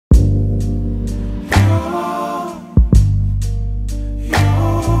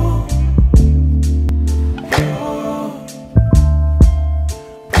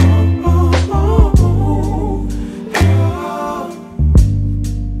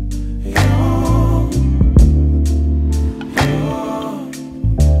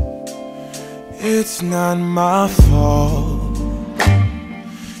it's not my fault.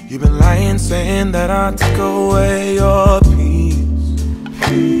 You've been lying, saying that I took away your peace.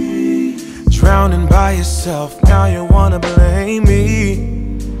 Drowning by yourself, now you wanna blame me.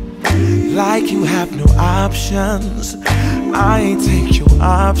 Like you have no options. I ain't take your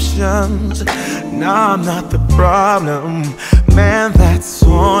options. Nah, I'm not the problem. Man, that's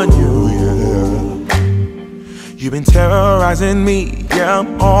on you, yeah. You've been terrorizing me, yeah,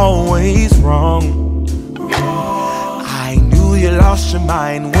 I'm always wrong. I knew you lost your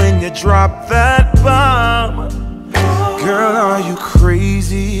mind when you dropped that bomb. Girl, are you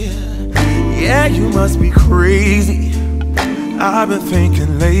crazy? Yeah, you must be crazy. I've been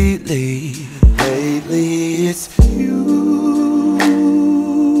thinking lately it's you.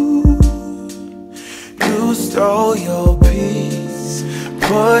 You stole your peace,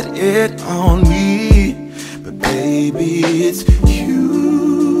 put it on me. But baby, it's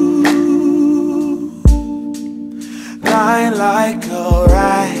you. Lying like a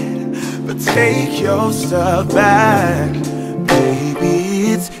rat, but take your stuff back.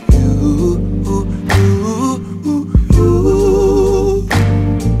 Baby, it's you.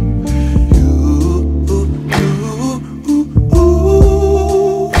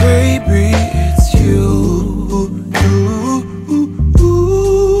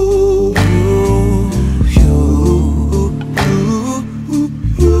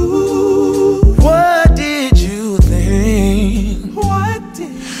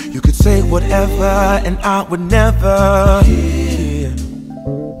 Say whatever and I would never hear.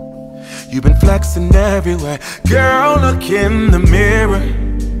 You've been flexing everywhere. Girl, look in the mirror.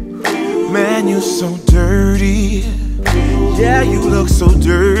 Man, you so dirty. Yeah, you look so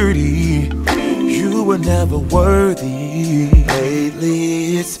dirty. You were never worthy.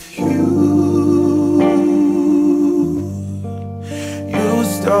 Lately it's you. You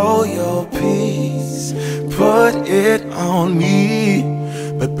stole your peace, put it on me.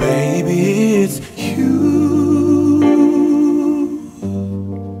 But baby, it's you.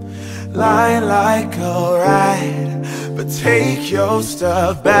 Lying like a rat, but take your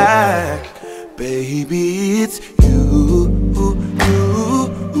stuff back. Baby, it's you.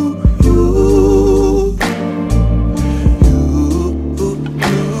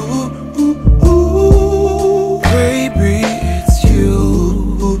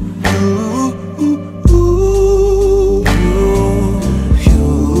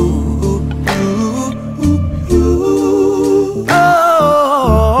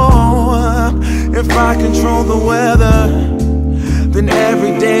 If I control the weather, then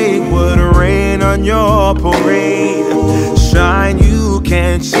every day would rain on your parade. Shine, you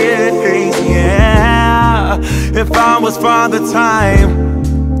can't change, yeah. If I was Father Time,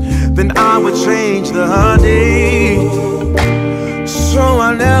 then I would change the day. So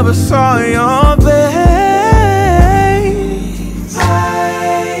I never saw your face.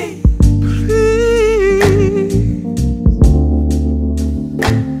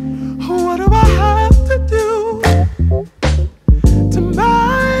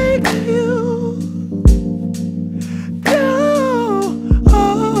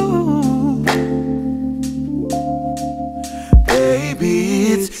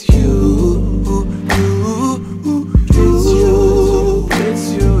 Baby, it's you. It's you. It's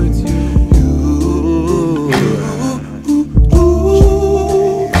you. It's you.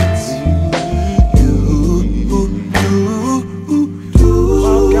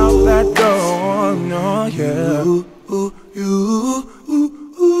 Walk out that door, no, yeah. You.